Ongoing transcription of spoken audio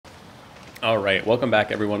Alright, welcome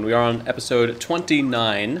back everyone. We are on episode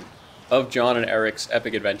 29 of Jon and Erik's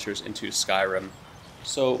Epic Adventures into Skyrim.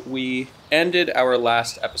 So we ended our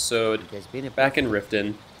last episode back in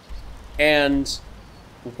Riften, and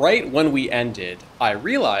right when we ended, I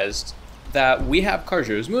realized that we have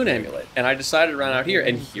Karju's moon amulet, and I decided to run out here,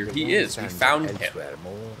 and here he is. We found him.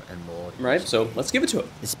 Right, so let's give it to him.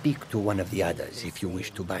 Speak to one of the others if you wish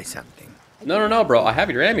to buy something. No, bro, I have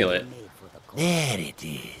your amulet. There it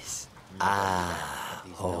is. Ah,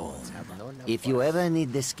 home. If you ever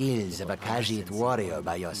need the skills of a Khajiit warrior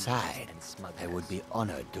by your side, I would be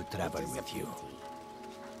honored to travel with you.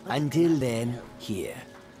 Until then, here.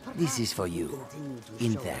 This is for you.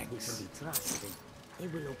 In thanks.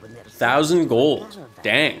 1,000 gold.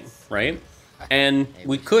 Dang, right? And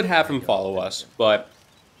we could have him follow us, but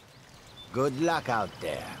Good luck out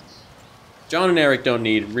there. Jon and Erik don't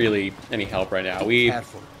need really any help right now.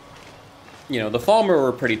 Careful. You know, the Falmer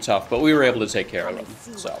were pretty tough, but we were able to take care of them,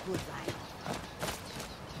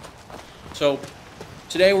 So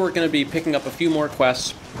today we're going to be picking up a few more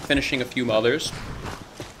quests, finishing a few others,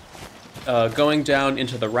 going down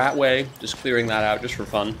into the Ratway, just clearing that out just for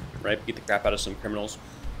fun, right? Beat the crap out of some criminals.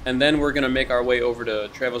 And then we're going to make our way over to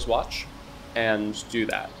Treva's Watch and do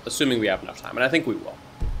that, assuming we have enough time, and I think we will.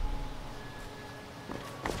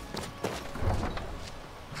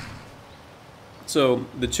 So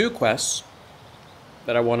the two quests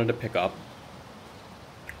that I wanted to pick up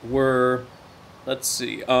were, let's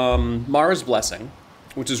see, Mara's Blessing,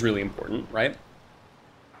 which is really important, right?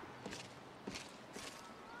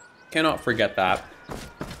 Cannot forget that.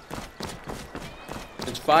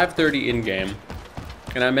 It's 5:30 in-game,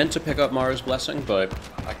 and I meant to pick up Mara's Blessing, but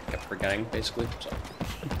I kept forgetting, basically, so.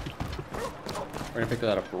 We're gonna pick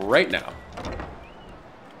that up right now.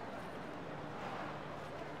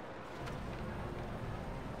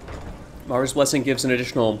 Mara's Blessing gives an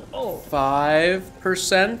additional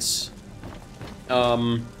 5%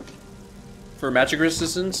 for magic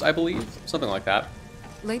resistance, I believe. Something like that.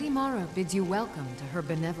 Lady Mara bids you welcome to her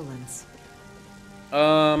benevolence.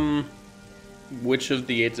 Which of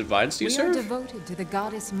the 8 divines do you serve? We are devoted to the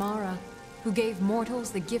goddess Mara, who gave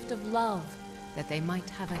mortals the gift of love, that they might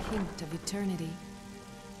have a hint of eternity.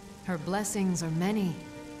 Her blessings are many.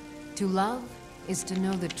 To love is to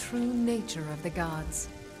know the true nature of the gods.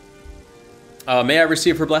 May I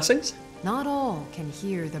receive her blessings? Not all can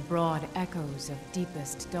hear the broad echoes of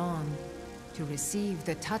deepest dawn. To receive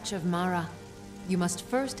the touch of Mara, you must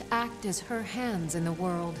first act as her hands in the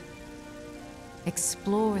world.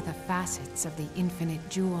 Explore the facets of the infinite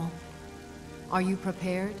jewel. Are you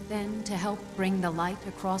prepared, then, to help bring the light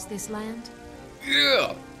across this land?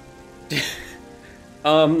 Yeah.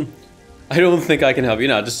 I don't think I can help you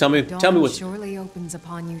now. Just tell me what's... Dawn surely opens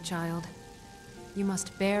upon you, child. You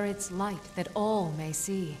must bear its light that all may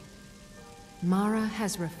see. Mara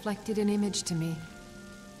has reflected an image to me.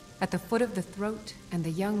 At the foot of the throat and the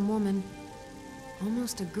young woman,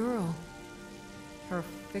 almost a girl. Her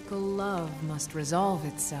fickle love must resolve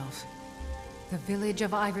itself. The village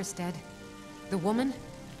of Iverstead. The woman,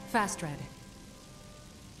 Fastred.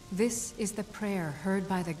 This is the prayer heard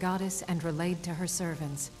by the goddess and relayed to her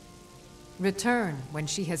servants. Return when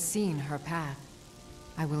she has seen her path.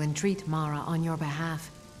 I will entreat Mara on your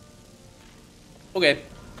behalf. Okay.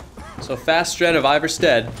 So Fastred of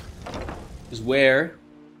Iverstead is where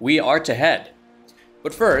we are to head.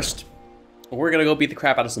 But first, we're gonna go beat the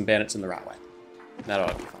crap out of some bandits in the Ratway. That ought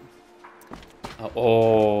to be fun.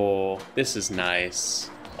 Oh, this is nice.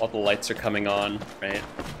 All the lights are coming on, right?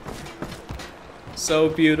 So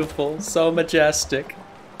beautiful, so majestic.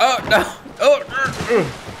 Oh, no! Oh!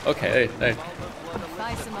 Okay, hey.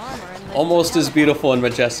 Almost as beautiful and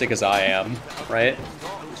majestic as I am, right?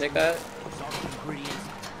 Take that.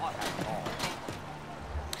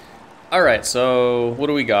 Alright, so what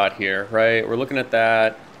do we got here, right? We're looking at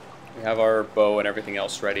that. We have our bow and everything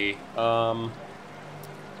else ready. I'll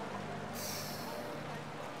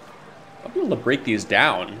be able to break these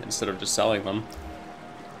down instead of just selling them.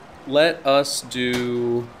 Let us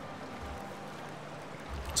do...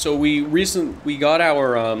 So we got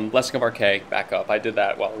our Blessing of Archay back up. I did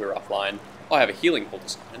that while we were offline. Oh, I have a healing pull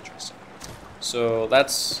this time. Interesting. So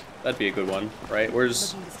that'd be a good one, right?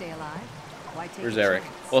 Where's Erik?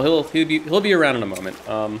 Well, he'll be around in a moment.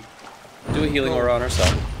 Do a healing aura on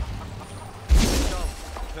ourselves.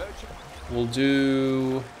 We'll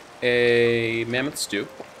do a mammoth stew.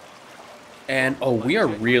 And oh, we are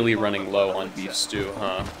really running low on beef stew,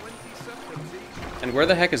 huh? And where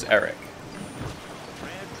the heck is Erik?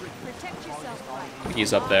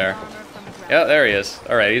 He's up there. Yeah, there he is.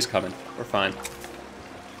 Alright, he's coming. We're fine.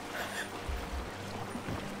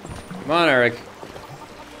 Come on, Erik.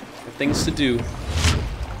 things to do.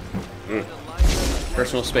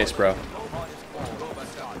 Personal space, bro.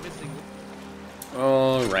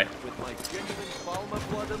 All right.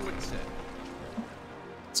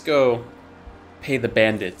 Let's go pay the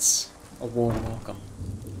bandits a warm welcome.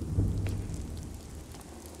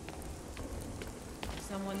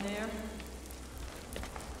 Someone there?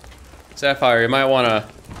 Sapphire, you might want to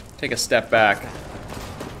take a step back.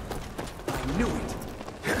 I knew it.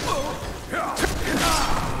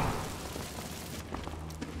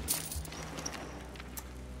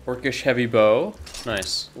 Orcish heavy bow.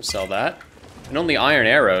 Nice. We'll sell that. And only iron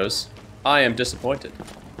arrows. I am disappointed.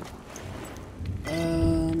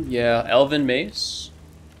 Yeah, elven mace.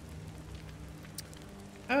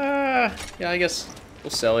 Yeah, I guess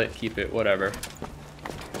we'll sell it, keep it, whatever.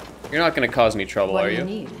 You're not gonna cause me trouble, What are do you? you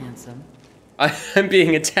need, handsome? I'm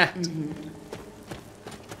being attacked.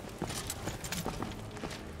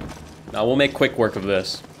 Now we'll make quick work of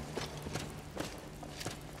this.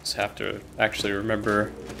 Just have to actually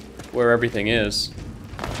remember where everything is.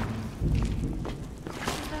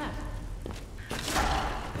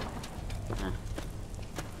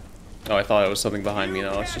 Oh, I thought it was something behind me.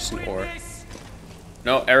 No, it's just an ore.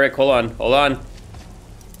 No, Erik, hold on. Hold on.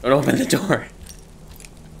 Don't open the door.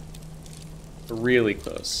 Really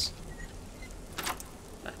close.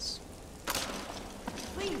 Nice.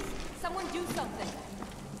 Please, someone do something.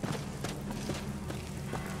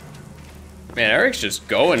 Man, Eric's just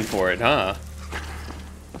going for it, huh?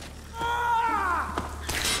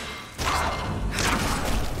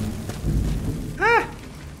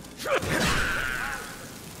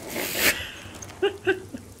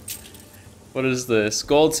 What is this?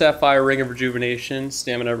 Gold Sapphire Ring of Rejuvenation.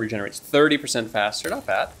 Stamina regenerates 30% faster. Not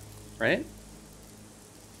bad, right?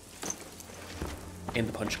 And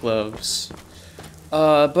the punch gloves.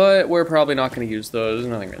 But we're probably not going to use those.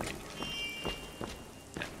 Nothing really.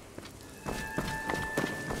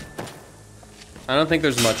 I don't think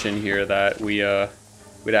there's much in here that we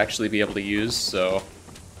would actually be able to use, so...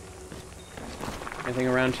 Anything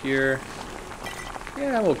around here?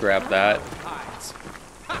 Yeah, we'll grab that.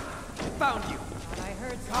 Found you. I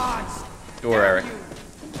heard Gods. Door, Erik.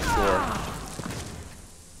 Door.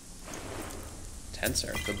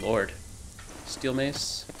 Tenser, good lord. Steel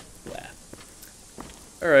mace? Yeah.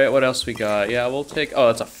 Alright, what else we got? Yeah, we'll take... Oh,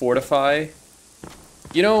 that's a fortify.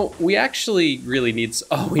 You know, we actually really need...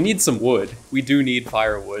 Oh, we need some wood. We do need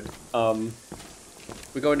firewood.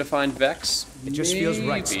 We going to find Vex? It just feels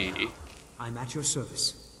right. Maybe. I'm at your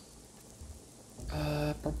service.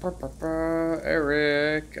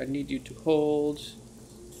 Erik, I need you to hold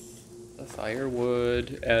the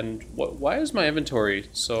firewood. And what? Why is my inventory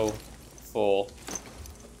so full?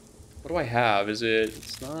 What do I have? Is it?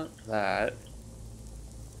 It's not that.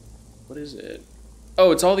 What is it?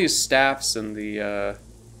 Oh, it's all these staffs and the.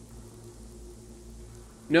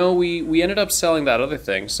 No, we ended up selling that other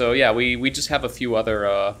thing. So yeah, we just have a few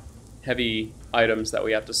other heavy items that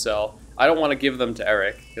we have to sell. I don't want to give them to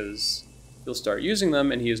Erik because he'll start using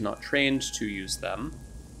them and he is not trained to use them.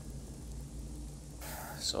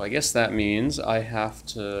 So I guess that means I have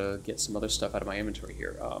to get some other stuff out of my inventory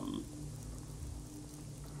here.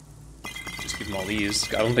 Just give him all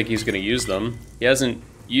these. I don't think he's going to use them. He hasn't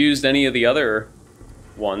used any of the other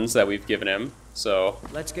ones that we've given him, so...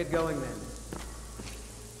 Let's get going then.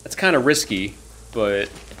 That's kind of risky, but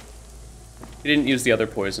he didn't use the other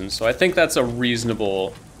poisons, so I think that's a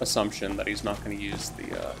reasonable assumption that he's not going to use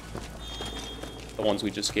the ones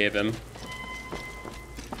we just gave him.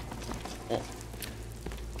 Well,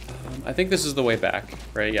 I think this is the way back,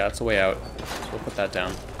 right? Yeah, it's the way out. So we'll put that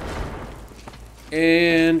down.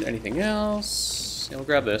 And anything else? Yeah, we'll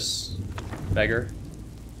grab this. Beggar.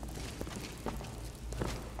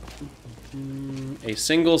 A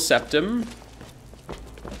single septum.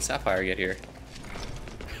 How'd Sapphire get here?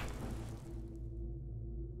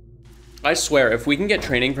 I swear, if we can get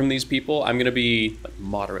training from these people, I'm gonna be like,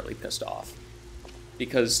 moderately pissed off.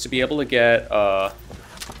 Because to be able to get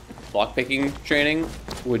lockpicking training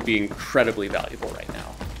would be incredibly valuable right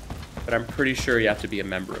now. But I'm pretty sure you have to be a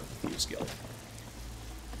member of the Thieves Guild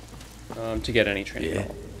to get any training. Yeah.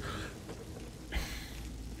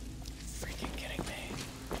 Freaking kidding me.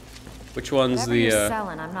 Which one's Whatever the... you're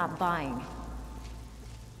selling, I'm not buying.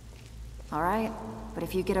 All right, but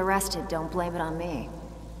if you get arrested, don't blame it on me.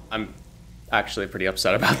 I'm actually pretty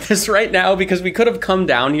upset about this right now because we could have come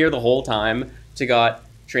down here the whole time to got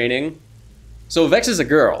training. So Vex is a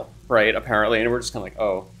girl, right, apparently, and we're just kind of like,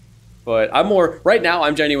 oh. But I'm more, right now,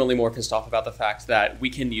 I'm genuinely more pissed off about the fact that we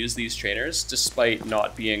can use these trainers despite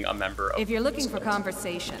not being a member of If you're looking for Guild.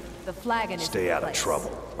 conversation, the flagon is Stay the out of place.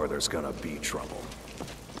 trouble, or there's gonna be trouble.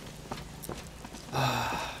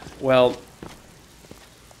 Well,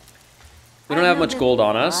 we don't have much gold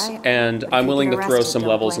on us, and I'm willing to throw some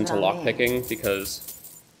levels into lockpicking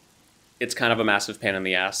because it's kind of a massive pain in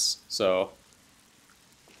the ass, so...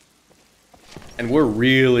 And we're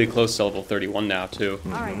really close to level 31 now, too.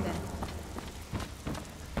 Alright then.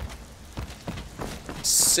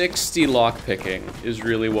 60 lockpicking is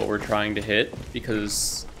really what we're trying to hit,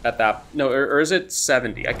 because at that... No, or is it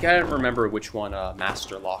 70? I can't remember which one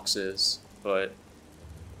Master Locks is, but...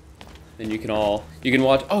 Then you can all... You can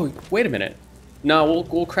watch... Oh, wait a minute. No,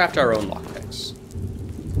 we'll craft our own lockpicks.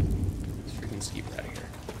 Let's freaking skeep out of here.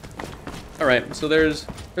 Alright, so there's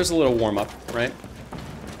a little warm-up, right?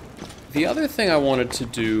 The other thing I wanted to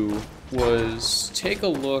do was take a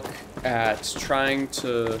look at trying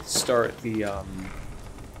to start the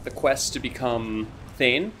quest to become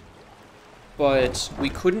Thane, but we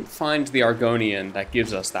couldn't find the Argonian that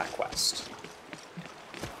gives us that quest.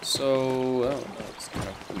 So, oh, that's kind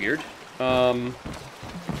of weird.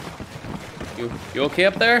 You okay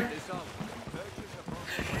up there?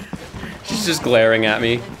 She's just glaring at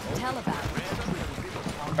me.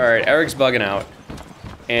 Alright, Erik's bugging out.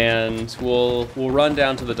 And we'll run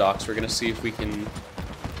down to the docks. We're gonna see if we can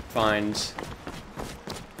find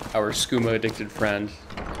our skooma addicted friend.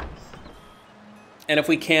 And if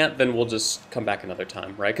we can't, then we'll just come back another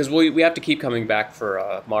time, right? Because we have to keep coming back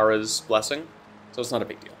for Mara's blessing, so it's not a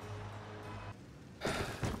big deal.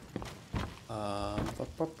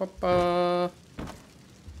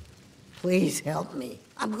 Please help me.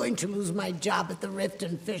 I'm going to lose my job at the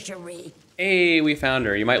Riften fishery. Hey, we found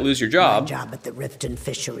her. You might lose your job. My job at the Riften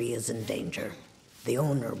fishery is in danger. The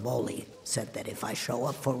owner, Wally, said that if I show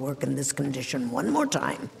up for work in this condition one more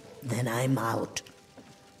time, then I'm out.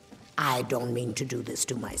 I don't mean to do this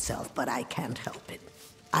to myself, but I can't help it.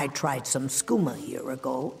 I tried some skooma a year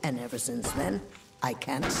ago, and ever since then, I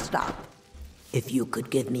can't stop. If you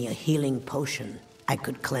could give me a healing potion, I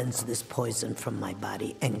could cleanse this poison from my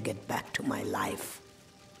body and get back to my life.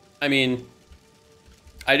 I mean,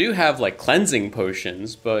 I do have, like, cleansing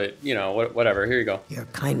potions, but, you know, whatever. Here you go. Your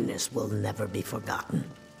kindness will never be forgotten.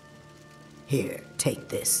 Here, take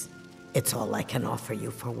this. It's all I can offer you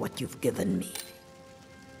for what you've given me.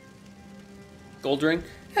 Gold ring?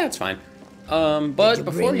 Yeah, it's fine. But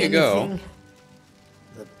before you go...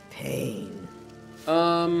 The pain.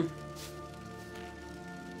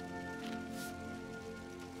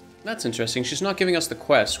 That's interesting. She's not giving us the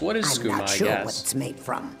quest. What is skooma, I'm not sure I guess? what it's made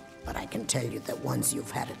from, but I can tell you that once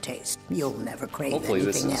you've had a taste, you'll never crave Hopefully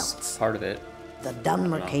anything this else. is part of it. The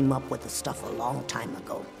Dunmer came up with the stuff a long time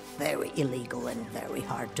ago. Very illegal and very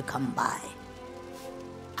hard to come by.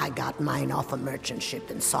 I got mine off a merchant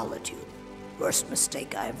ship in Solitude. Worst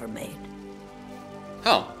mistake I ever made.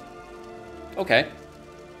 Oh. Okay.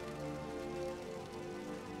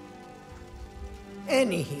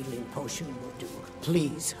 Any healing potion will do.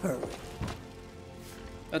 Please hurry.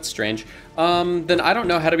 That's strange. Then I don't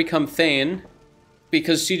know how to become Thane,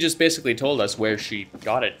 because she just basically told us where she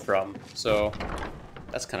got it from. So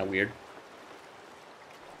that's kind of weird.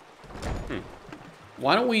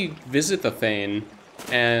 Why don't we visit the Thane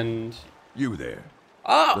and... You there.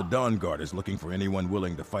 Oh! The Dawn Guard is looking for anyone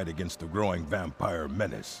willing to fight against the growing vampire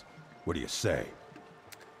menace. What do you say?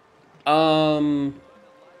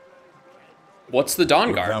 What's the Dawn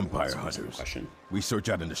We're Guard? vampire hunters. Question. We search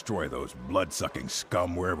out and destroy those blood-sucking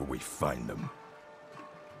scum wherever we find them.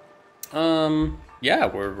 Yeah,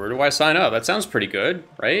 where do I sign up? That sounds pretty good,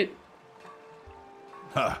 right?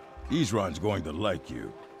 Ha! Isran's going to like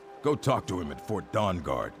you. Go talk to him at Fort Dawn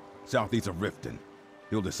Guard, southeast of Riften.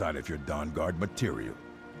 He'll decide if you're Dawn Guard material.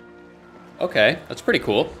 Okay, that's pretty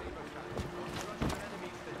cool.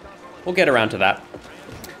 We'll get around to that.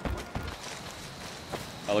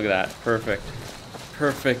 Oh, look at that. Perfect.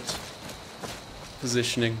 Perfect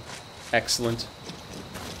positioning. Excellent.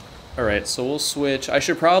 Alright, so we'll switch. I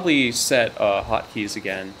should probably set hotkeys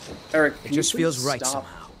again. Erik, It just feels right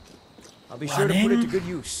somehow. I'll be sure to put it to good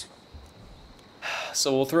use.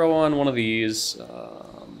 So we'll throw on one of these.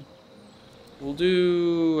 We'll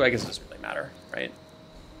do... I guess it doesn't really matter, right?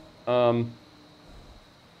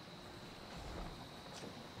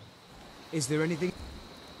 Is there anything?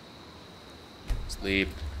 Sleep.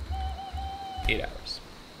 8 hours.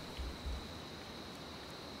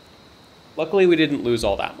 Luckily, we didn't lose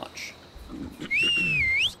all that much.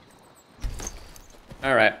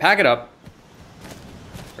 Alright, pack it up.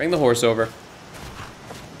 Bring the horse over.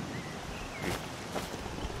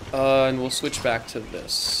 And we'll switch back to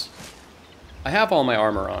this. I have all my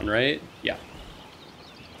armor on, right? Yeah.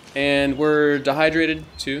 And we're dehydrated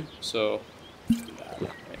too, so let's do that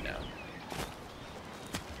right now.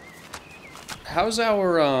 How's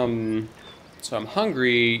our So I'm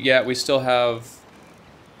hungry, yet we still have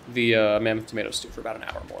the mammoth tomato stew for about an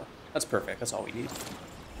hour more. That's perfect, that's all we need.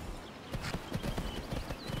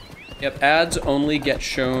 Yep, ads only get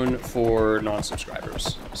shown for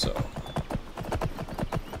non-subscribers, so.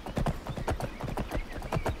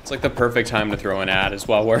 It's like the perfect time to throw an ad is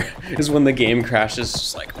when the game crashes,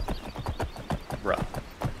 just like, bruh.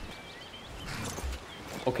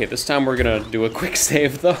 Okay, this time we're gonna do a quick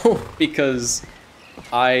save though, because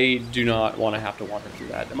I do not want to have to wander through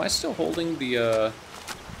that. Am I still holding the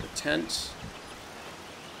tent?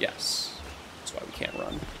 Yes, that's why we can't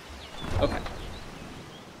run. Okay.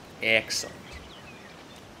 Excellent.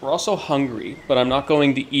 We're also hungry, but I'm not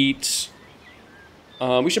going to eat.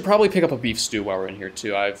 We should probably pick up a beef stew while we're in here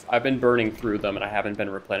too. I've been burning through them and I haven't been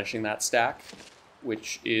replenishing that stack,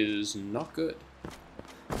 which is not good.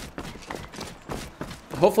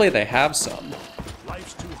 Hopefully they have some.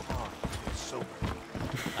 Life's too hard. It's so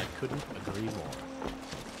I couldn't agree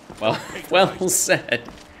more. Well said.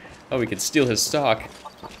 Oh, we could steal his stock.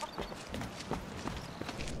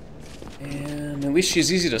 And at least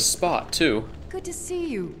she's easy to spot, too. Good to see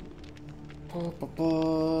you.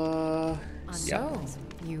 So,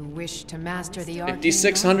 you wish to master the art?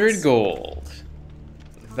 5,600 gold.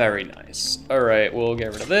 Very nice. Alright, we'll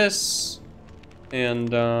get rid of this. And,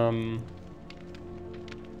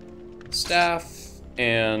 staff.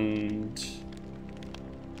 And...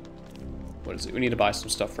 what is it? We need to buy some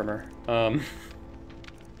stuff from her.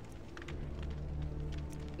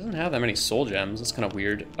 Doesn't have that many soul gems. That's kind of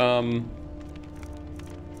weird.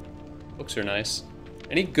 Books are nice.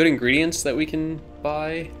 Any good ingredients that we can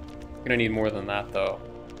buy? We're gonna need more than that though.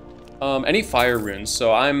 Any fire runes.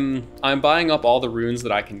 So I'm buying up all the runes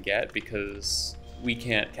that I can get because we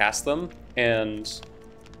can't cast them. And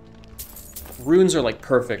runes are like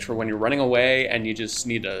perfect for when you're running away and you just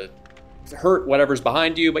need to hurt whatever's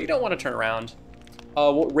behind you, but you don't want to turn around.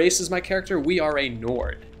 What race is my character? We are a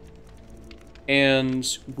Nord. And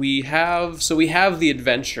we have the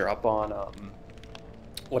adventure up on,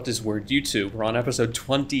 what is word, YouTube. We're on episode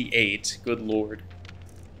 28, good lord.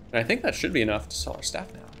 And I think that should be enough to sell our staff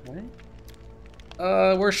now,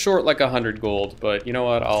 right? We're short like 100 gold, but you know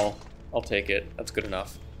what, I'll take it, that's good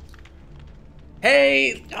enough.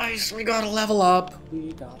 Hey, nice, we gotta level up.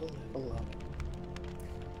 We gotta level up.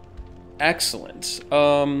 Excellent.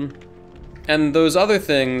 And those other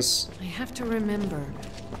things... I have to remember.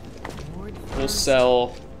 We'll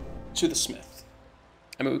sell to the smith.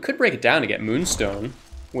 I mean, we could break it down to get moonstone,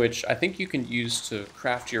 which I think you can use to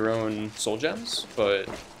craft your own soul gems, but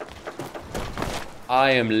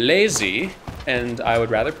I am lazy, and I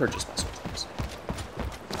would rather purchase my soul gems.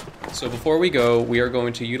 So before we go, we are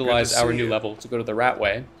going to utilize our new level to go to the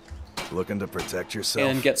Ratway. Looking to protect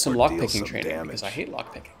yourself and get some lockpicking training, because I hate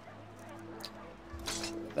lockpicking.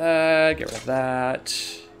 Get rid of that.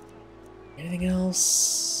 Anything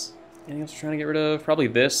else? Anything else we're trying to get rid of? Probably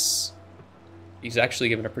this. He's actually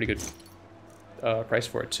given a pretty good price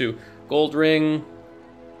for it too. Gold ring.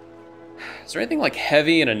 Is there anything like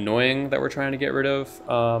heavy and annoying that we're trying to get rid of?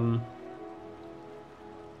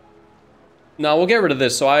 No, we'll get rid of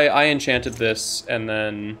this. So I enchanted this, and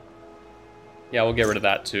then yeah, we'll get rid of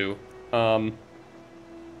that too. I'd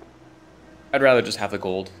rather just have the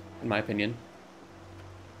gold, in my opinion.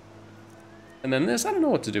 And then this, I don't know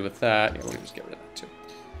what to do with that. Yeah, we'll just get rid of that too.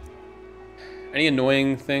 Any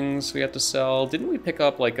annoying things we have to sell? Didn't we pick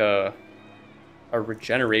up like a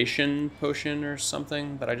regeneration potion or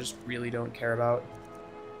something that I just really don't care about?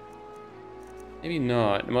 Maybe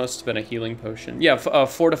not. It must have been a healing potion. Yeah,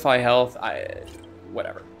 fortify health.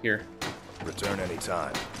 Whatever. Here. Return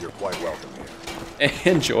anytime. You're quite welcome here.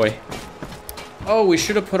 Enjoy. Oh, we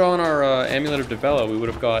should have put on our Amulet of Devella. We would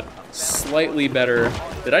have got slightly better.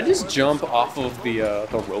 Did I just jump off of the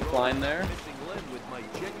rope line there?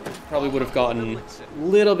 Probably would have gotten a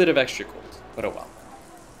little bit of extra gold, but oh well.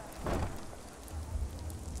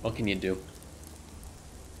 What can you do?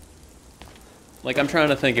 Like, I'm trying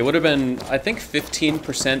to think. It would have been, I think,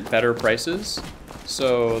 15% better prices.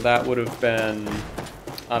 So that would have been,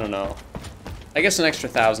 I don't know. I guess an extra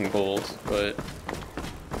 1,000 gold, but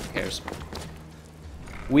who cares?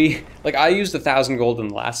 I used 1,000 gold in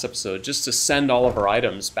the last episode just to send all of our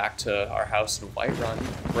items back to our house in Whiterun,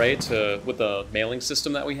 right? With the mailing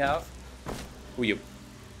system that we have. Who's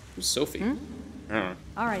Sophie?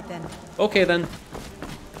 All right then. Okay then.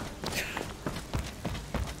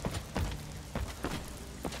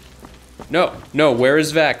 No, where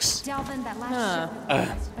is Vex?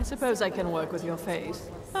 I suppose I can work with your face.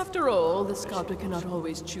 After all, the sculptor cannot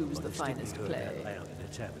always choose the finest clay.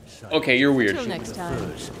 Okay, you're weird. Till next time.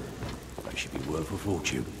 That should be worth a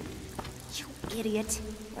fortune. You idiot.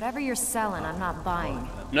 Whatever you're selling, I'm not buying.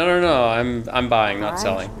 No. I'm buying, not Alright.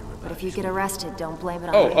 selling. But if you get arrested, don't blame it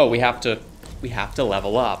on me. Oh, we have to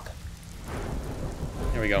level up.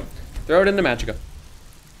 There we go. Throw it into Magica.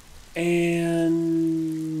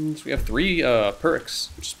 And we have 3 perks,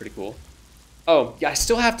 which is pretty cool. Oh, yeah, I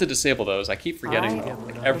still have to disable those. I keep forgetting.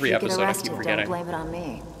 Alright. Every If you get episode, I arrested, keep forgetting. Don't blame it on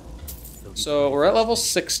me. So we're at level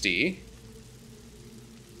 60.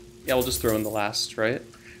 Yeah, we'll just throw in the last, right?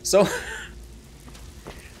 So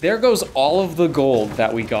there goes all of the gold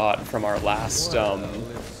that we got from our last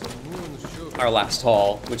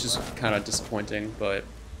haul, which is kind of disappointing, but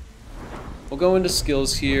we'll go into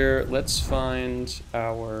skills here. Let's find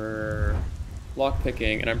our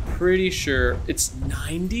lockpicking, and I'm pretty sure it's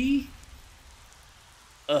 90?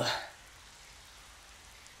 Ugh.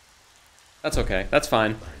 That's okay. That's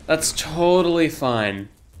fine. That's totally fine.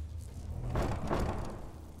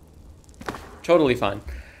 Totally fine.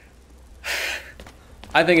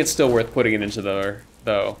 I think it's still worth putting it into there,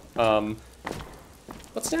 though.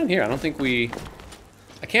 What's down here? I don't think we...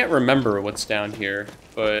 I can't remember what's down here,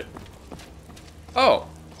 but... Oh!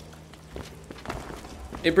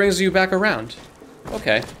 It brings you back around.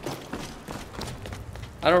 Okay.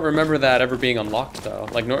 I don't remember that ever being unlocked, though.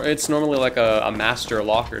 Like, it's normally like a master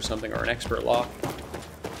lock or something, or an expert lock.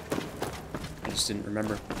 I just didn't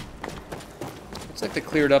remember. Looks like they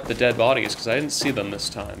cleared up the dead bodies, because I didn't see them this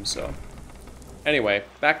time, so... Anyway,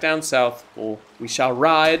 back down south, we shall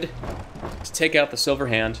ride to take out the Silver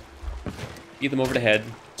Hand, beat them over the head,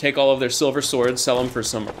 take all of their silver swords, sell them for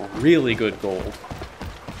some really good gold.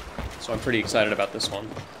 So I'm pretty excited about this one.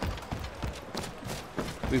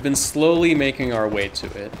 We've been slowly making our way to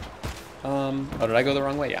it. Oh, did I go the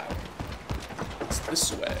wrong way? Yeah. It's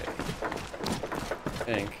this way. I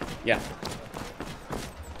think. Yeah.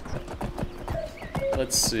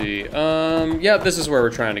 Let's see. Yeah, this is where we're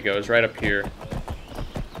trying to go. It's right up here.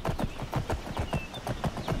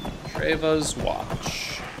 Treva's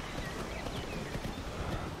Watch.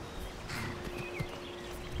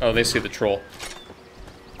 Oh, they see the troll.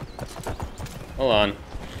 Hold on.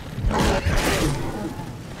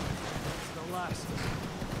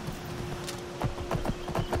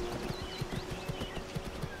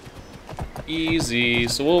 Easy.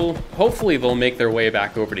 So hopefully they'll make their way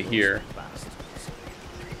back over to here.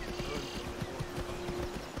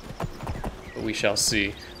 But we shall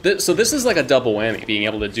see. So this is like a double whammy, being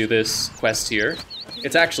able to do this quest here.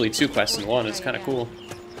 It's actually 2 quests in 1. It's kind of cool.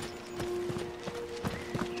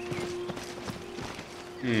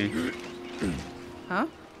 Huh?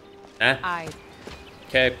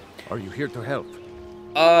 Okay. Are you here to help?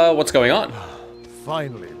 What's going on?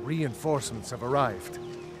 Finally, reinforcements have arrived.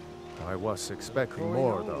 I was expecting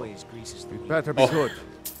more, though. It better be good.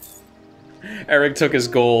 Erik took his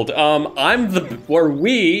gold. We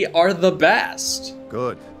are the best.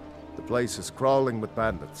 Good. The place is crawling with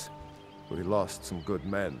bandits. We lost some good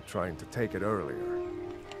men trying to take it earlier.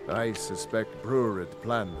 I suspect Brurid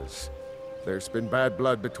planned this. There's been bad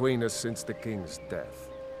blood between us since the king's death.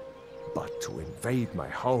 But to invade my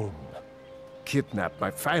home, kidnap my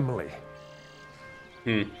family.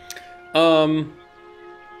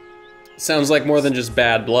 Sounds like more than just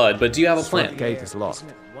bad blood, but do you have a plan? The gate is locked,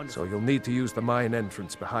 so you'll need to use the mine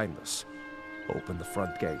entrance behind us. Open the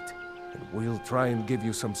front gate, and we'll try and give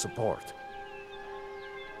you some support.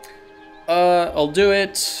 I'll do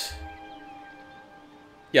it.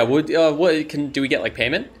 Yeah, do we get like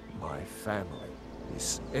payment? My family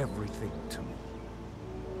is everything to me.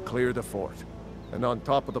 Clear the fort, and on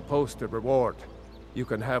top of the posted reward, you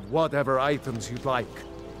can have whatever items you'd like.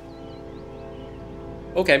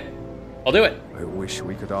 Okay, I'll do it. I wish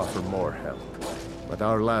we could offer more help, but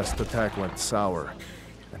our last attack went sour,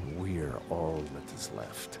 and we're all that is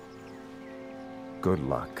left. Good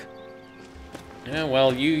luck. Yeah,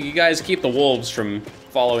 well, you guys keep the wolves from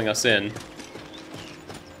following us in.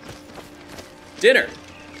 Dinner!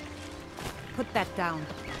 Put that down.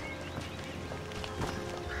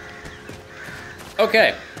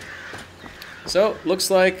 Okay. So, looks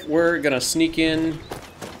like we're gonna sneak in.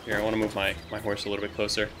 Here, I want to move my horse a little bit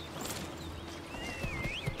closer.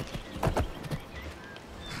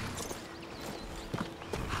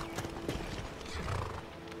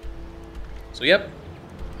 So, yep.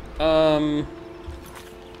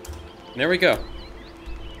 There we go.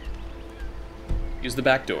 Use the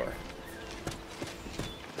back door.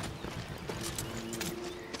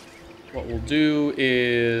 What we'll do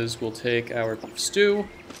is we'll take our beef stew.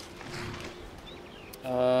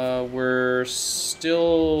 We're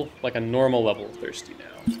still like a normal level of thirsty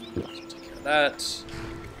now. So take care of that.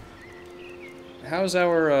 How's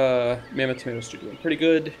our mammoth tomato stew doing? Pretty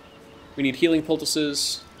good. We need healing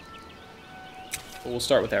poultices. But we'll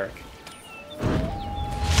start with Erik.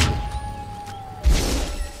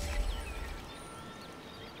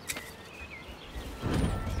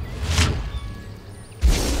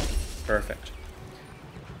 Perfect.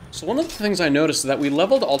 So one of the things I noticed is that we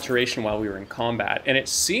leveled Alteration while we were in combat, and it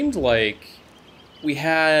seemed like we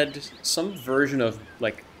had some version of,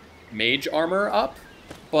 like, mage armor up,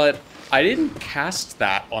 but I didn't cast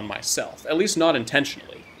that on myself, at least not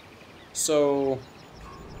intentionally. So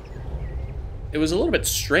it was a little bit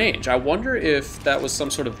strange. I wonder if that was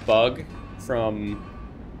some sort of bug from,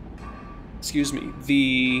 excuse me,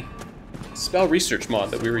 the spell research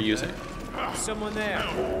mod that we were using. Someone there.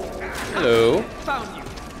 Hello. Found you.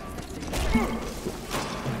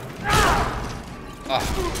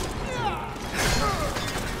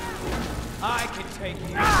 I can take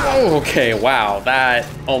you. Oh, okay, wow, that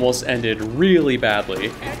almost ended really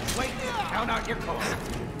badly. And wait, count out your cost.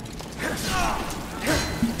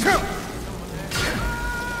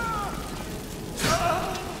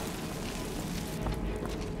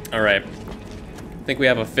 All right, I think we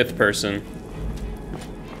have a 5th person.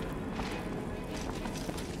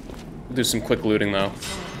 We'll do some quick looting though.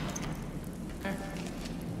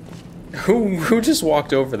 Who just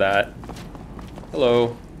walked over that?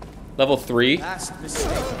 Hello. Level 3?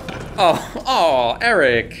 Oh,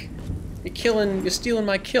 Erik! You're stealing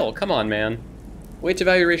my kill. Come on, man. Weight to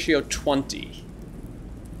value ratio 20.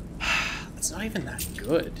 That's not even that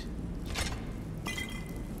good.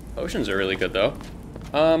 Potions are really good though.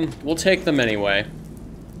 We'll take them anyway.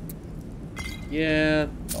 Yeah,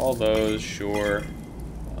 all those, sure.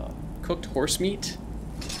 Cooked horse meat?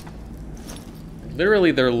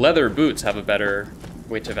 Literally, their leather boots have a better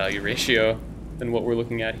weight to value ratio than what we're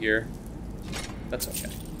looking at here. That's okay.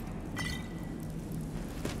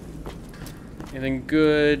 Anything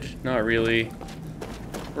good? Not really.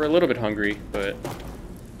 We're a little bit hungry, but...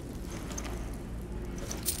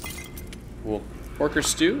 Cool. Orcish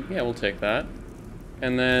stew? Yeah, we'll take that.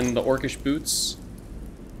 And then the orcish boots.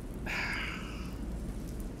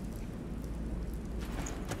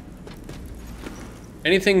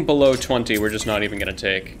 Anything below 20, we're just not even gonna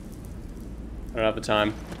take. I don't have the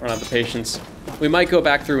time. I don't have the patience. We might go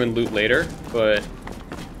back through and loot later, but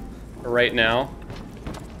for right now.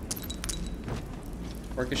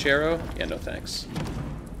 Orcish arrow? Yeah, no thanks.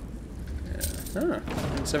 Yeah.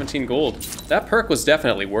 Huh. 17 gold. That perk was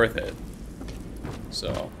definitely worth it.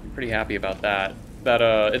 So, I'm pretty happy about that.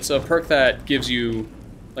 It's a perk that gives you,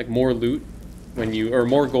 like, more loot when you, or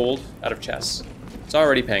more gold out of chests. It's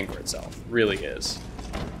already paying for itself. Really is.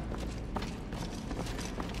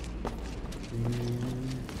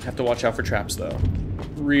 Have to watch out for traps, though.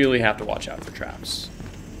 Really have to watch out for traps.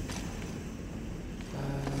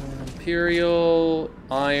 Imperial,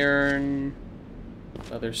 iron,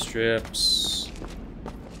 leather strips.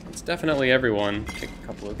 It's definitely everyone. Take a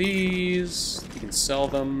couple of these. You can sell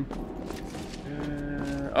them.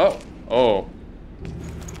 Oh.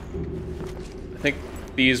 I think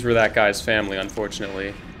these were that guy's family,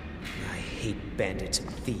 unfortunately. I hate bandits and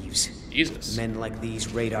thieves. Jesus. Men like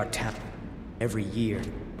these raid our tap every year.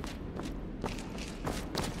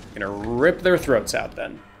 Gonna rip their throats out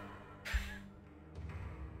then.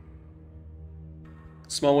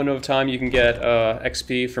 Small window of time you can get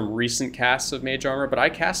XP from recent casts of mage armor, but I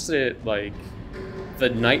casted it like the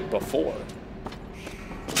night before.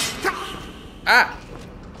 Ah!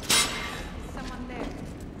 Someone there.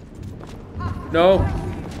 No!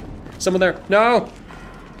 Someone there. No!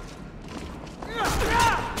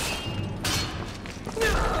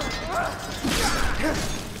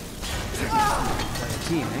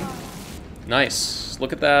 Team, eh? Nice.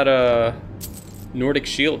 Look at that Nordic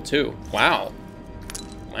shield too. Wow.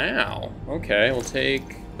 Wow. Okay, we'll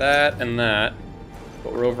take that and that,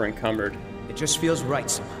 but we're over encumbered. It just feels right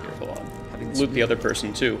somehow. Careful on. Loot the other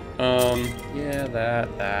person too. Yeah,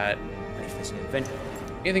 that. Life is an adventure.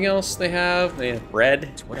 Anything else they have? They have bread.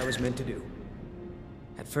 It's what I was meant to do.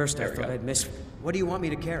 At first I thought I'd miss. What do you want me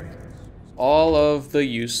to carry? All of the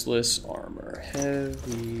useless armor.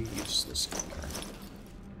 Heavy useless armor.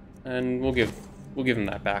 And we'll give him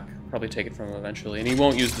that back. Probably take it from him eventually. And he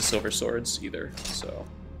won't use the silver swords either, so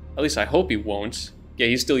at least I hope he won't. Yeah,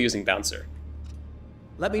 he's still using Bouncer.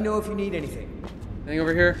 Let me know if you need anything. Anything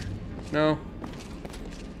over here? No.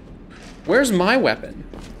 Where's my weapon?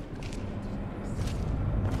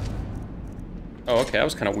 Oh, okay, that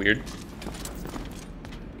was kind of weird.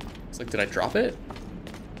 It's like, did I drop it?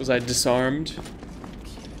 Was I disarmed?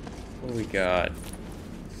 What do we got?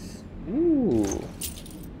 Ooh.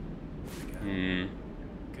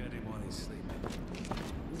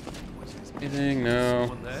 Anything?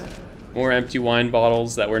 No. More empty wine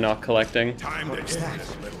bottles that we're not collecting. Time to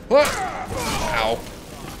Ow. Ow.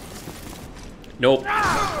 Nope.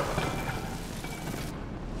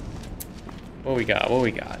 What we got? What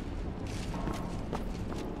we got?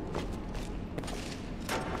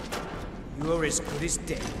 You're as good as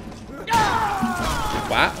dead.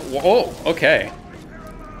 Wow. Whoa. Okay.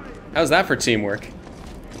 How's that for teamwork?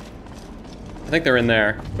 I think they're in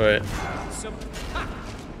there, but.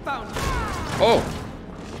 Oh.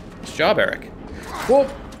 Nice job, Erik. Whoa.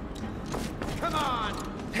 Come on.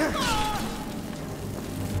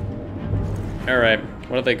 All right.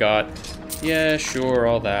 What have they got? Yeah, sure,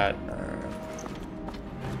 all that.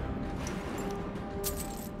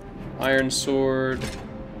 Iron sword.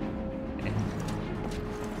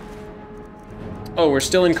 Oh, we're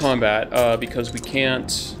still in combat because we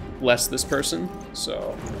can't bless this person,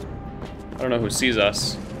 so I don't know who sees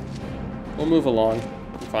us. We'll move along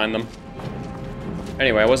and find them.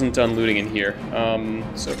 Anyway, I wasn't done looting in here.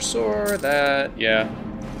 Silver sword, that, yeah,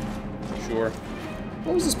 sure.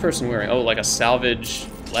 What was this person wearing? Oh, like a salvage,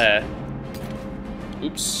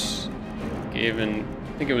 oops. I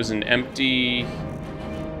think it was an empty,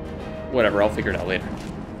 whatever, I'll figure it out later.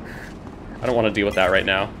 I don't want to deal with that right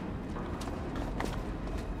now.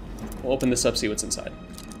 We'll open this up, see what's inside.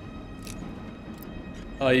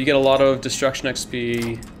 You get a lot of destruction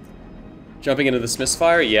XP. Jumping into the Smith's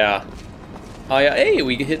Fire? Yeah. Yeah. Hey,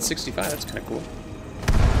 we hit 65, that's kind of cool.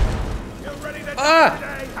 Ah!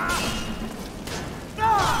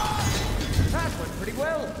 That went pretty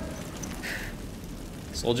well.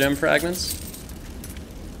 Soul gem fragments?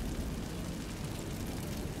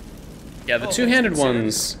 Yeah, the two-handed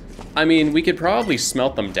ones, I mean, we could probably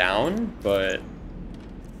smelt them down, but...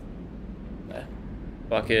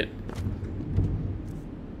 Bucket.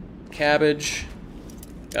 Cabbage.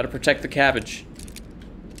 Gotta protect the cabbage.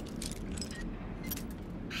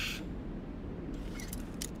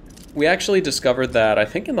 We actually discovered that, I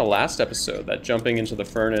think in the last episode, that jumping into the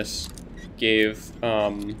furnace gave,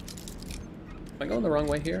 am I going the wrong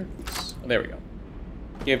way here? Oops. Oh, there we go.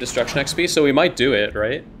 Gave destruction XP, so we might do it,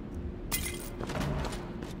 right? I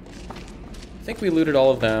think we looted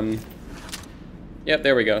all of them. Yep,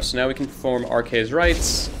 there we go. So now we can perform RK's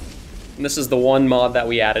rites. And this is the one mod that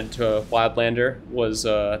we added to Wildlander, was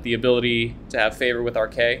the ability to have favor with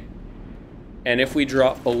RK. And if we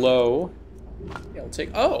drop below... Yeah, we'll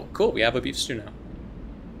take... Oh, cool, we have a beef stew now.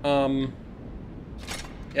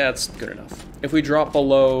 Yeah, that's good enough. If we drop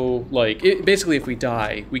below, like, basically if we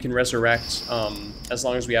die, we can resurrect as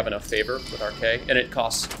long as we have enough favor with RK. And it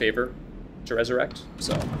costs favor to resurrect,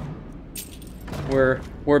 so...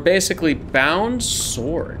 We're basically bound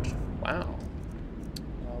sword. Wow.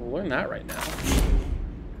 We'll learn that right now.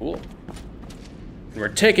 Cool. And we're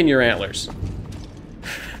taking your antlers.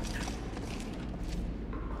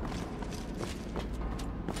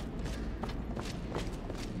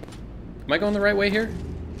 Am I going the right way here?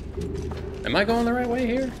 Am I going the right way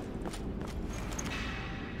here?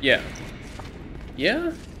 Yeah.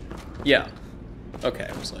 Yeah? Yeah. Okay,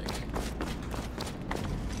 I was like...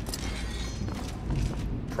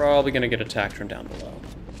 Probably gonna get attacked from down below.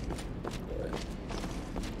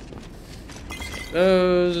 Take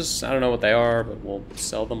those, I don't know what they are, but we'll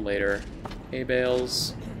sell them later. Hay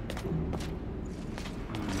bales.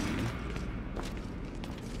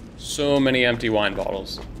 So many empty wine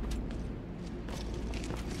bottles.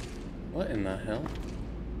 What in the hell?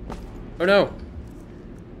 Oh no!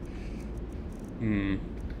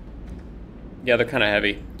 Yeah, they're kind of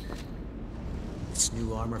heavy. This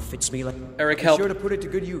new armor fits me like... Erik, help. Be sure to put it to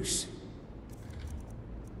good use.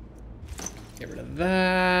 Get rid of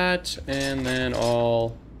that, and then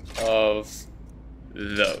all of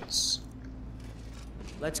those.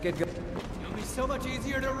 Let's get going. It'll be so much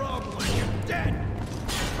easier to rob when you're dead.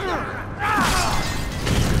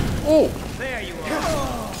 Oh! There you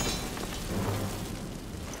are.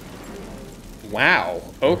 Wow.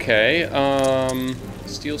 Okay.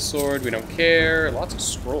 Steel sword. We don't care. Lots of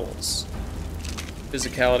scrolls.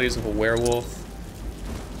 Physicalities of a werewolf.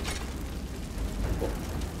 Cool.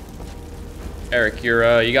 Erik,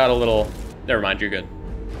 you got a little... Never mind, you're good.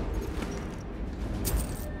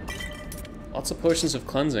 Lots of potions of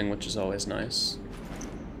cleansing, which is always nice.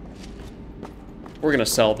 We're gonna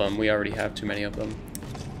sell them. We already have too many of them.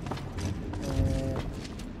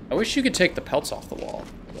 I wish you could take the pelts off the wall,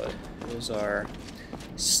 but those are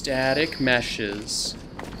static meshes.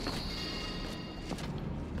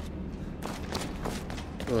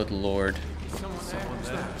 Good lord. Someone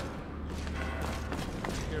there.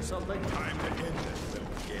 Here's something. Time to end this little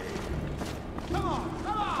game. Come on,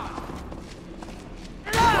 come on!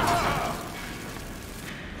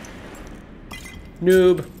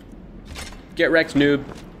 Noob. Get wrecked, noob.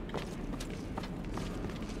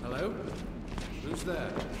 Hello?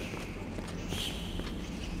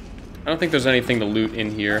 I don't think there's anything to loot in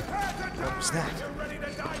here. What was that?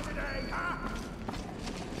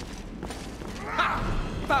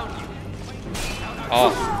 Found you.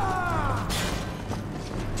 Oh.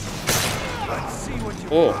 Let's see what you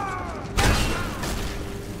Oh.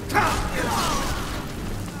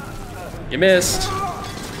 You missed.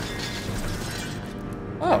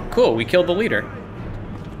 Oh, cool. We killed the leader.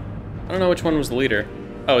 I don't know which one was the leader.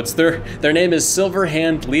 Oh, it's their name is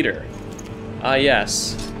Silverhand Leader. Ah,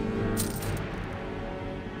 yes.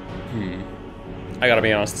 I gotta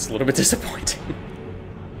be honest, it's a little bit disappointing.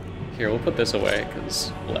 Here, we'll put this away,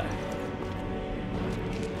 because blah.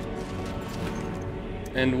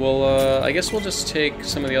 And we'll, I guess we'll just take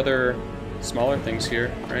some of the other smaller things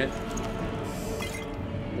here, right?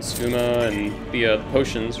 The skooma and the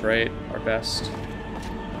potions, right, are best.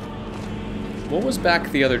 What was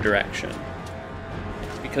back the other direction?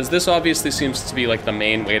 Because this obviously seems to be like the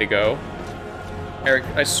main way to go. Erik,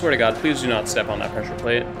 I swear to God, please do not step on that pressure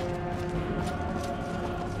plate.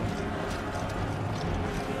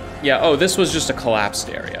 Yeah, oh, this was just a collapsed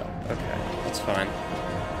area. Okay, that's fine.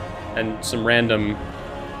 And some random...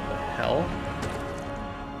 hell?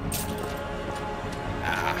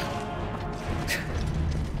 Ah.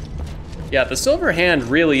 Yeah, the Silver Hand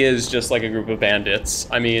really is just like a group of bandits.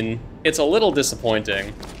 I mean, it's a little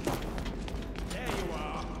disappointing. There you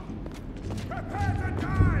are. Prepare to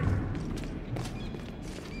die.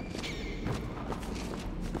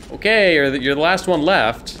 Okay, you're the last one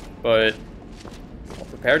left, but...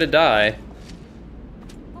 prepare to die.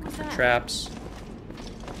 What was that? Traps.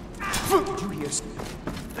 There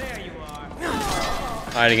you are.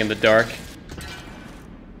 Hiding in the dark.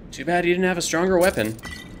 Too bad you didn't have a stronger weapon.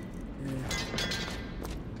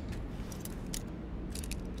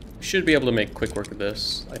 Should be able to make quick work of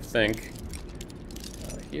this, I think.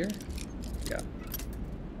 Here? Yeah.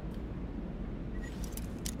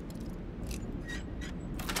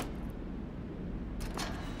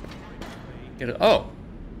 Get it. Oh!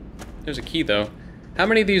 There's a key, though. How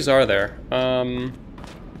many of these are there?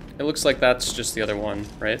 It looks like that's just the other one,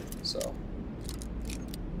 right? So.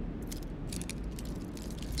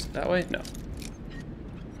 Is it that way? No.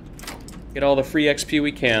 Get all the free XP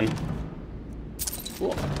we can.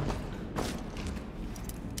 Cool.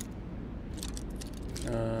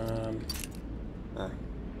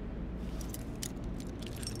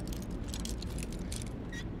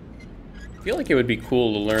 I feel like it would be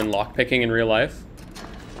cool to learn lockpicking in real life.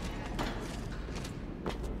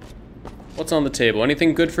 What's on the table?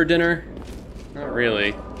 Anything good for dinner? Not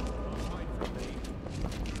really.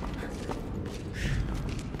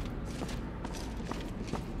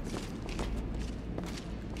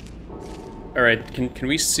 All right, can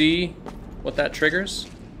we see what that triggers?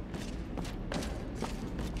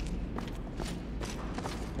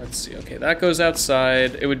 Let's see. Okay, that goes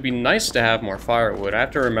outside. It would be nice to have more firewood. I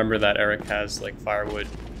have to remember that Erik has like firewood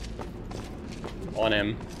on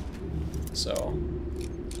him. So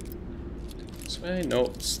this way?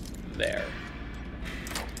 Nope, it's there.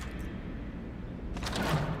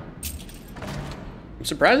 I'm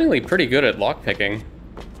surprisingly pretty good at lockpicking.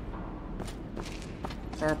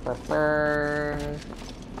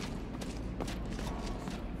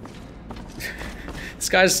 This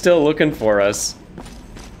guy's still looking for us.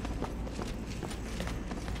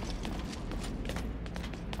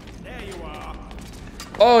 There you are.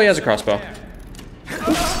 Oh, he has a crossbow.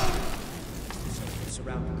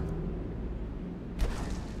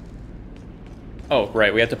 Oh,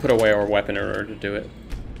 right, we have to put away our weapon in order to do it.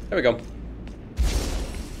 There we go.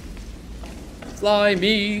 Fly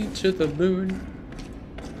me to the moon.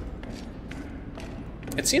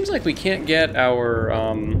 It seems like we can't get our,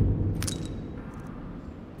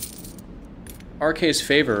 RK's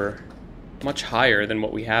favor much higher than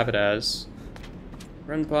what we have it as.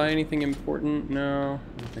 Run by anything important? No,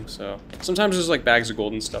 I don't think so. Sometimes there's like bags of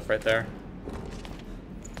gold and stuff right there.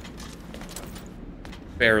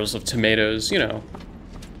 Barrels of tomatoes, you know.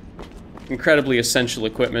 Incredibly essential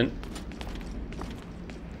equipment.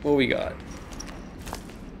 What we got?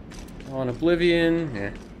 On Oblivion,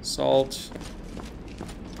 yeah. Salt.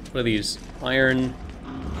 What are these? Iron.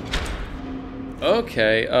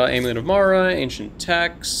 Okay, Amulet of Mara, Ancient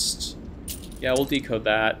Text. Yeah, we'll decode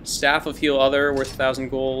that. Staff of Heal Other, worth 1,000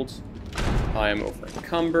 gold. I am over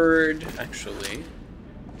encumbered, actually.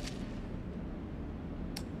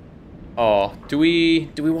 Oh, do we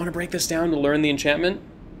want to break this down to learn the enchantment?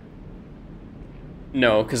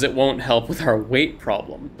 No, because it won't help with our weight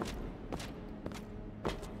problem.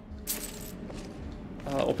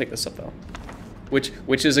 We'll pick this up though.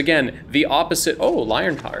 Which is again the opposite. Oh,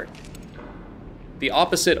 Lionheart. The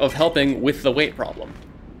opposite of helping with the weight problem.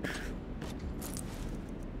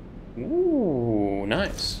 Ooh,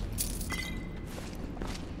 nice.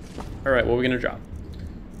 Alright, what are we gonna drop?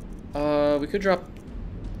 We could drop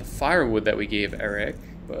the firewood that we gave Erik,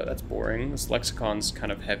 but that's boring. This lexicon's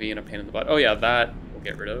kind of heavy and a pain in the butt. Oh yeah, that we'll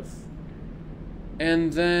get rid of.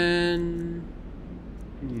 And then...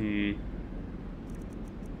 we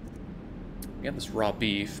got this raw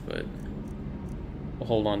beef, but we'll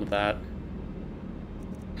hold on to that.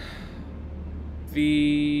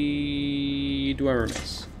 The Dwemer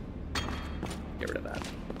Miss. Get rid of that.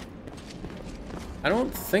 I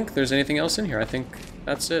don't think there's anything else in here. I think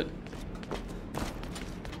that's it.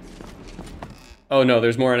 Oh no,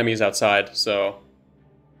 there's more enemies outside, so...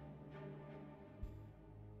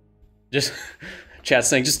 Just... Chat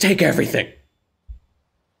saying, just take everything!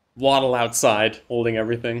 Waddle outside, holding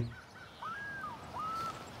everything.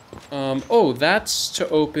 Oh, that's to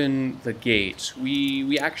open the gate.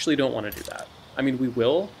 We actually don't want to do that. I mean, we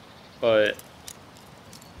will, but...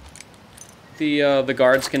 The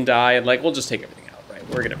guards can die, and like, we'll just take everything out, right?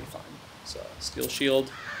 We're gonna be fine. So, steel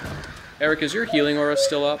shield. Erik, is your healing aura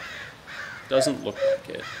still up? Doesn't look like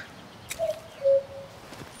it.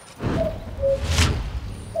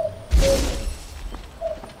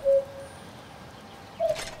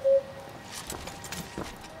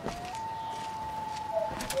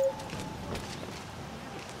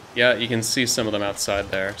 Yeah, you can see some of them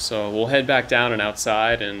outside there. So we'll head back down and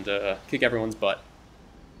outside and kick everyone's butt.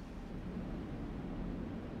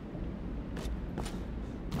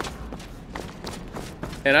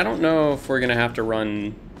 And I don't know if we're gonna have to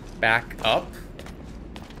run back up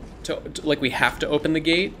to like we have to open the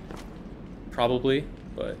gate, probably,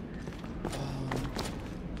 but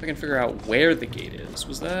if I can figure out where the gate is.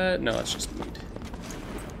 Was that? No, that's just meat.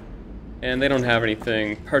 And they don't have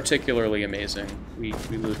anything particularly amazing. We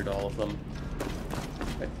looted all of them.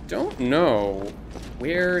 I don't know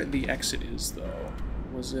where the exit is though.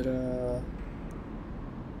 Was it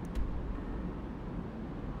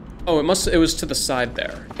Oh, it was to the side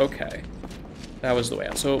there. Okay. That was the way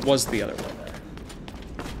out. So it was the other way there.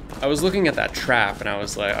 I was looking at that trap and I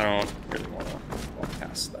was like, I don't really want to walk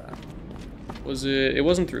past that. Was it? It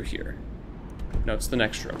wasn't through here. No, it's the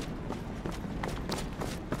next room.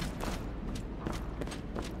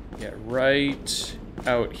 Yeah, right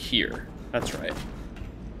out here. That's right.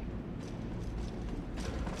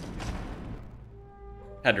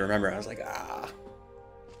 Had to remember, I was like, ah.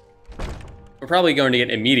 We're probably going to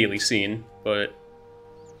get immediately seen, but...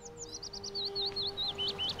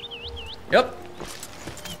 Yep.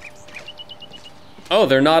 Oh,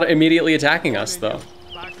 they're not immediately attacking us, though.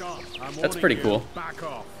 That's pretty cool.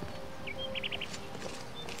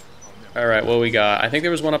 Alright, what we got? I think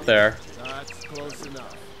there was one up there. That's close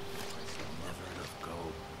enough.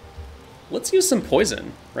 Let's use some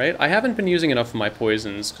poison, right? I haven't been using enough of my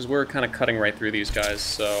poisons, because we're kind of cutting right through these guys,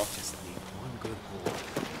 so...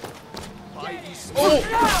 Oh!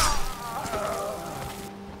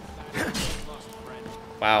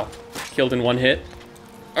 Wow. Killed in one hit.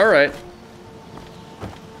 Alright.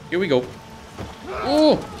 Here we go.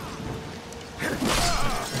 Oh!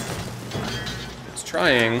 It's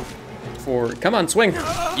trying for... Come on, swing!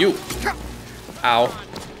 You! Ow.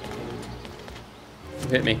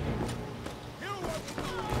 Hit me.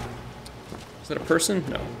 Is that a person?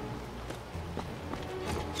 No.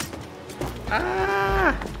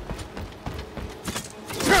 Ah!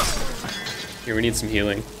 Here, we need some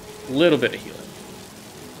healing. A little bit of healing.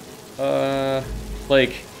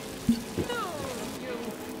 Like...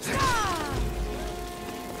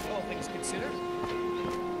 All things considered.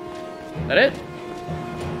 That it?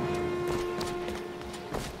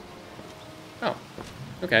 Oh.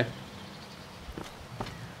 Okay.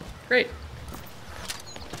 Great.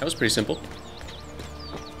 That was pretty simple.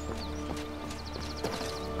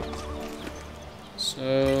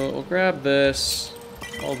 So, we'll grab this.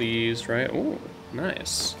 All these, right? Ooh,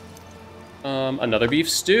 nice. Another beef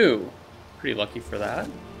stew. Pretty lucky for that.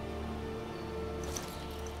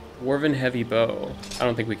 Dwarven heavy bow. I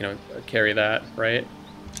don't think we can carry that, right?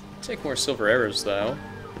 Take more silver arrows, though.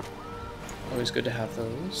 Always good to have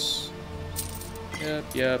those.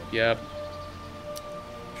 Yep.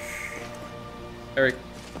 Erik,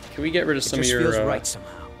 can we get rid of some of your... It just feels right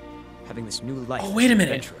somehow. Having this new life. Oh, wait a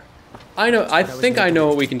minute. Adventurer. I know. I think I know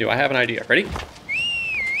what we can do. I have an idea. Ready?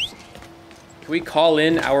 Can we call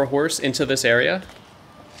in our horse into this area?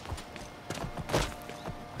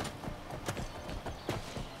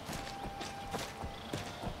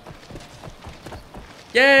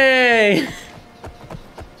 Yay!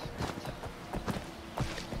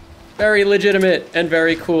 Very legitimate and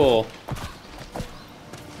very cool.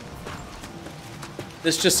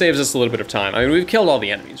 This just saves us a little bit of time. I mean, we've killed all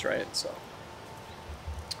the enemies, right? So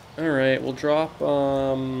Alright, we'll drop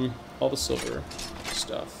all the silver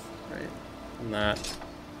stuff, right? And that.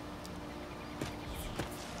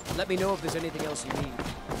 Let me know if there's anything else you need.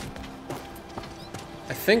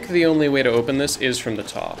 I think the only way to open this is from the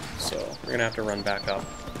top, so we're gonna have to run back up.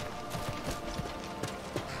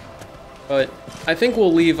 But I think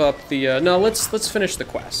we'll leave up the no, let's finish the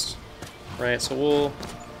quest. Right, so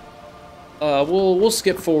we'll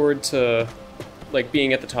skip forward to like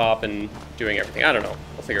being at the top and doing everything. I don't know.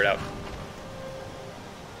 We'll figure it out.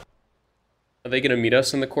 Are they gonna meet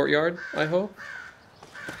us in the courtyard, I hope?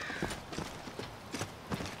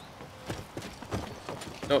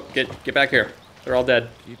 No, get back here. They're all dead.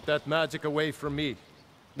 Keep that magic away from me.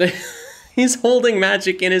 He's holding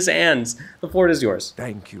magic in his hands. The fort is yours.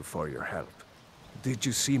 Thank you for your help. Did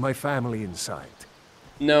you see my family inside?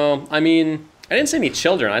 No, I mean, I didn't see any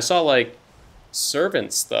children. I saw, like,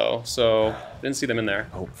 servants, though, so I didn't see them in there.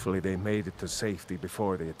 Hopefully they made it to safety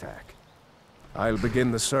before the attack. I'll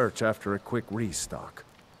begin the search after a quick restock.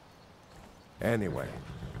 Anyway,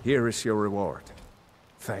 here is your reward.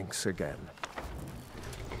 Thanks again.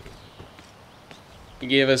 He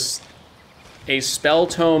gave us a spell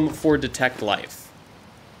tome for Detect Life.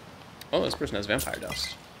 Oh, this person has vampire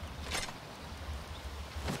dust.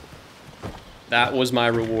 That was my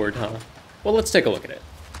reward, huh? Well, let's take a look at it.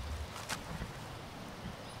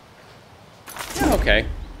 Yeah, okay.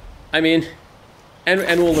 I mean, and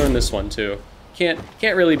we'll learn this one too. Can't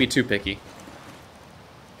really be too picky.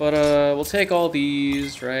 But we'll take all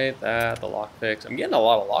these, right? That, the lockpicks. I'm getting a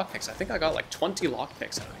lot of lockpicks. I think I got like 20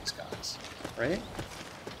 lockpicks out of these guys, right?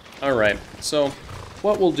 All right. So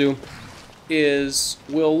what we'll do is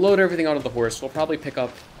we'll load everything onto the horse. We'll probably pick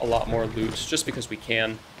up a lot more loot just because we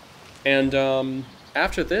can. And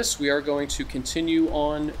after this, we are going to continue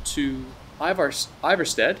on to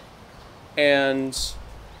Ivarstead and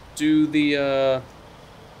do the,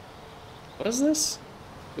 what is this?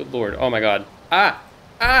 Good lord. Oh my god.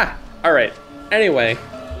 All right. Anyway,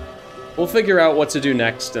 we'll figure out what to do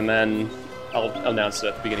next, and then I'll announce it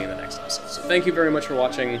at the beginning of the next episode. So thank you very much for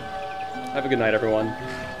watching. Have a good night, everyone.